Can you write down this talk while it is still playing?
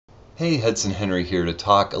Hey, Hudson Henry here to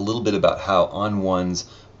talk a little bit about how ON1's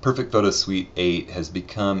Perfect Photo Suite 8 has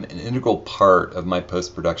become an integral part of my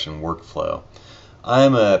post-production workflow.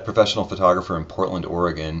 I'm a professional photographer in Portland,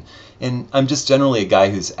 Oregon, and I'm just generally a guy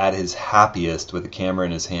who's at his happiest with a camera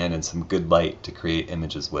in his hand and some good light to create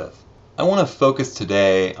images with. I want to focus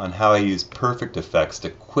today on how I use Perfect Effects to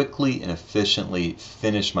quickly and efficiently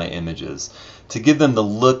finish my images, to give them the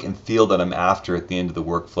look and feel that I'm after at the end of the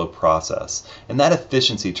workflow process. And that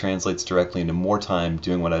efficiency translates directly into more time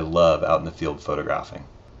doing what I love out in the field photographing.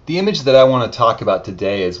 The image that I want to talk about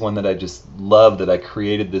today is one that I just love that I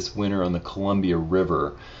created this winter on the Columbia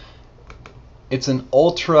River. It's an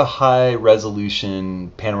ultra high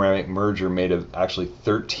resolution panoramic merger made of actually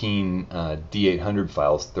 13 D800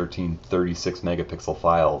 files, 13 36 megapixel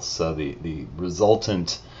files. So the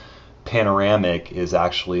resultant panoramic is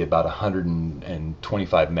actually about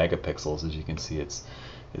 125 megapixels. As you can see, it's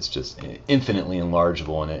just infinitely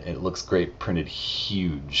enlargeable, and it looks great printed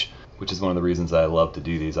huge, which is one of the reasons I love to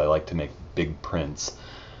do these. I like to make big prints.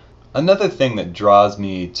 Another thing that draws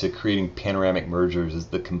me to creating panoramic mergers is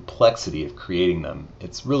the complexity of creating them.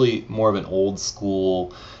 It's really more of an old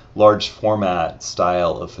school, large format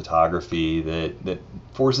style of photography that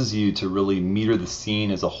forces you to really meter the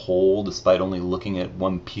scene as a whole despite only looking at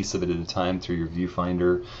one piece of it at a time through your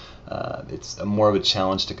viewfinder. It's more of a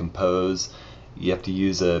challenge to compose. You have to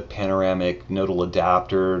use a panoramic nodal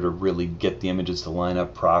adapter to really get the images to line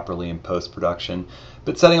up properly in post-production.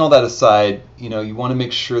 But setting all that aside, you want to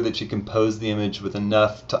make sure that you compose the image with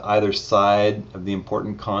enough to either side of the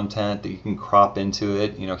important content that you can crop into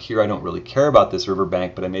it. Here I don't really care about this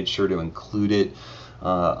riverbank, but I made sure to include it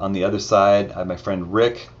on the other side. I have my friend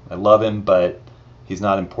Rick. I love him, but he's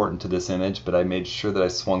not important to this image, but I made sure that I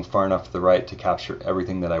swung far enough to the right to capture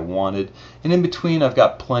everything that I wanted. And in between, I've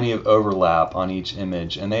got plenty of overlap on each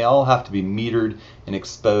image, and they all have to be metered and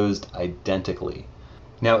exposed identically.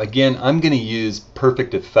 Now again, I'm going to use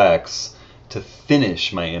Perfect Effects to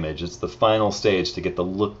finish my image. It's the final stage to get the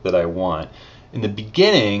look that I want. In the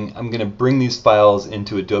beginning, I'm going to bring these files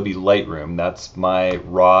into Adobe Lightroom. That's my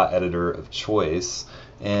raw editor of choice.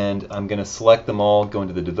 And I'm going to select them all, go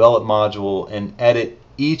into the Develop module, and edit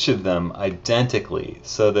each of them identically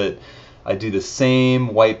so that I do the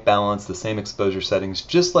same white balance, the same exposure settings.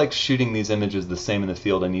 Just like shooting these images the same in the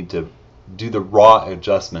field, I need to do the raw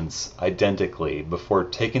adjustments identically before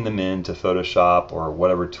taking them into Photoshop or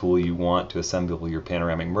whatever tool you want to assemble your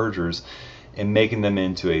panoramic mergers and making them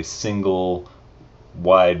into a single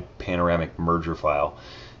wide panoramic merger file.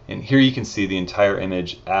 And here you can see the entire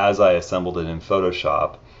image as I assembled it in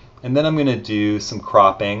Photoshop. And then I'm going to do some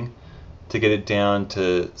cropping to get it down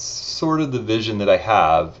to sort of the vision that I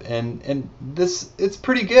have. And it's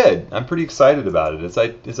pretty good. I'm pretty excited about it.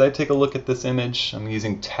 As I take a look at this image, I'm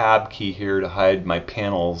using Tab key here to hide my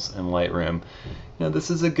panels in Lightroom. This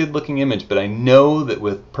is a good looking image, but I know that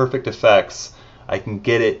with Perfect Effects, I can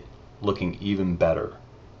get it looking even better.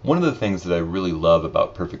 One of the things that I really love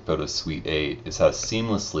about Perfect Photo Suite 8 is how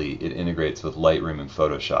seamlessly it integrates with Lightroom and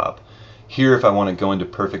Photoshop. Here, if I want to go into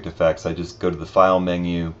Perfect Effects, I just go to the File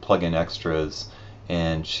menu, plug in Extras,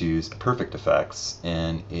 and choose Perfect Effects,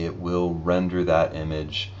 and it will render that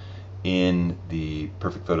image in the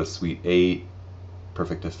Perfect Photo Suite 8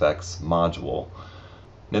 Perfect Effects module.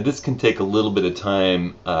 Now this can take a little bit of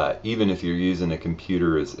time, even if you're using a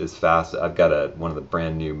computer as fast. I've got one of the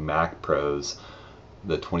brand new Mac Pros,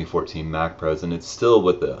 the 2014 Mac Pros, and it's still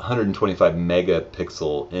with the 125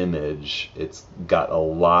 megapixel image. It's got a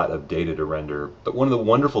lot of data to render. But one of the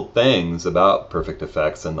wonderful things about Perfect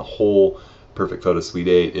Effects and the whole Perfect Photo Suite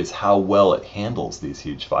 8 is how well it handles these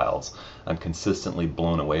huge files. I'm consistently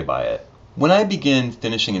blown away by it. When I begin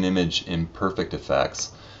finishing an image in Perfect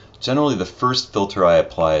Effects, generally the first filter I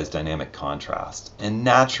apply is dynamic contrast, and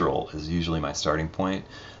natural is usually my starting point.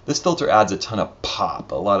 This filter adds a ton of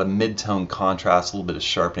pop, a lot of mid-tone contrast, a little bit of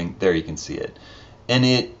sharpening. There you can see it. And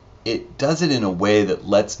it does it in a way that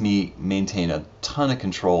lets me maintain a ton of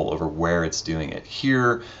control over where it's doing it.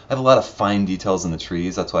 Here, I have a lot of fine details in the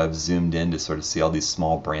trees. That's why I've zoomed in to sort of see all these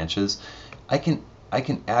small branches. I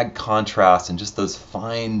can add contrast in just those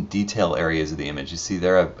fine detail areas of the image. You see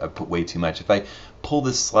there I've put way too much. If I pull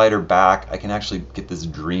this slider back, I can actually get this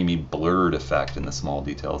dreamy blurred effect in the small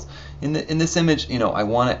details. In this image, I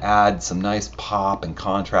want to add some nice pop and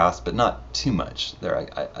contrast, but not too much. There,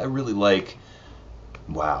 I really like,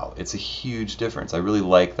 wow, it's a huge difference. I really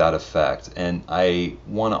like that effect, and I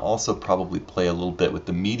want to also probably play a little bit with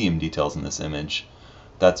the medium details in this image.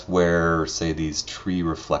 That's where, say, these tree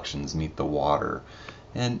reflections meet the water.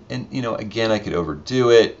 And again, I could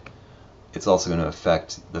overdo it. it's also going to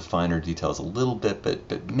affect the finer details a little bit,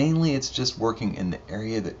 but mainly it's just working in the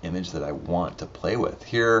area of the image that I want to play with.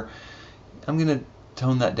 Here, I'm going to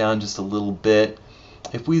tone that down just a little bit.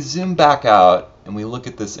 If we zoom back out and we look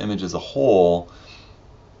at this image as a whole,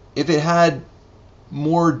 if it had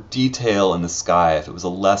more detail in the sky, if it was a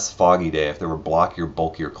less foggy day, if there were blockier,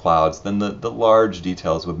 bulkier clouds, then the large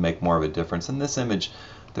details would make more of a difference. In this image,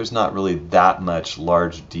 there's not really that much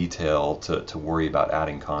large detail to worry about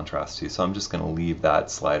adding contrast to, so I'm just going to leave that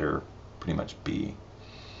slider pretty much be.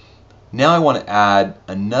 Now I want to add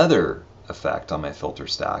another effect on my filter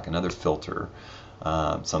stack, another filter. So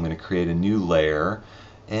I'm going to create a new layer,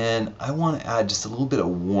 and I want to add just a little bit of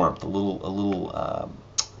warmth, a little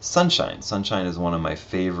sunshine. Sunshine is one of my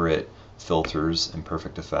favorite filters in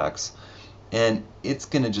Perfect Effects, and it's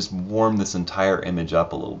going to just warm this entire image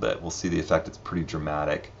up a little bit. We'll see the effect. It's pretty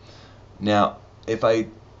dramatic. Now, if I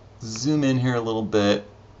zoom in here a little bit,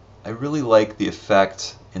 I really like the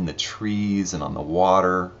effect in the trees and on the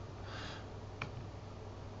water.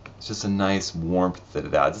 It's just a nice warmth that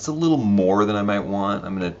it adds. It's a little more than I might want.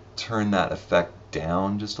 I'm going to turn that effect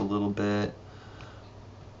down just a little bit.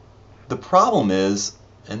 The problem is,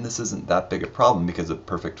 and this isn't that big a problem because of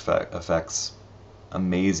Perfect Effects'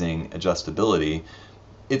 amazing adjustability,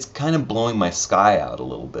 it's kind of blowing my sky out a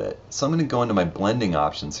little bit. So I'm going to go into my blending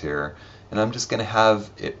options here, and I'm just going to have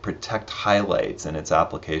it protect highlights in its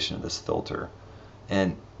application of this filter.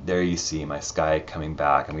 And there you see my sky coming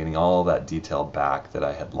back. I'm getting all that detail back that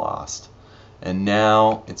I had lost. And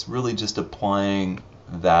now it's really just applying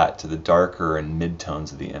that to the darker and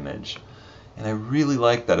mid-tones of the image. And I really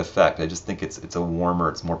like that effect. I just think it's a warmer,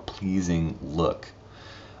 it's more pleasing look.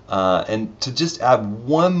 And to just add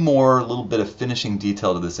one more little bit of finishing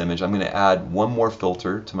detail to this image, I'm going to add one more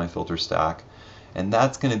filter to my filter stack, and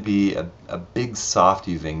that's going to be a big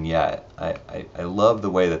softy vignette. I love the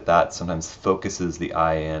way that sometimes focuses the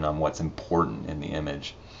eye in on what's important in the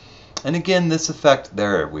image. And again, this effect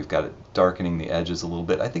there, we've got it darkening the edges a little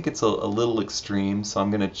bit. I think it's a little extreme, so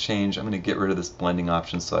I'm going to get rid of this blending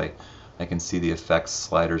option so I can see the effects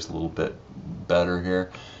sliders a little bit better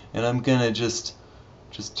here. And I'm going to just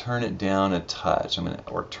turn it down a touch.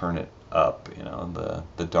 Or turn it up,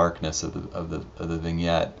 the darkness of the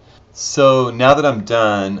vignette. So now that I'm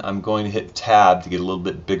done, I'm going to hit Tab to get a little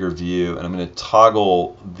bit bigger view, and I'm going to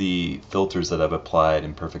toggle the filters that I've applied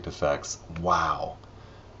in Perfect Effects. Wow.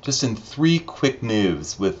 Just in 3 quick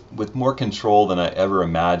moves with more control than I ever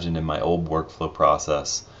imagined in my old workflow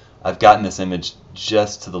process, I've gotten this image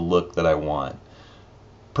just to the look that I want.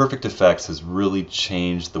 Perfect Effects has really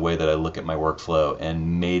changed the way that I look at my workflow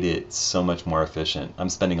and made it so much more efficient. I'm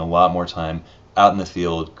spending a lot more time out in the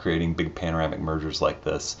field creating big panoramic mergers like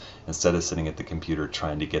this instead of sitting at the computer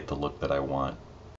trying to get the look that I want.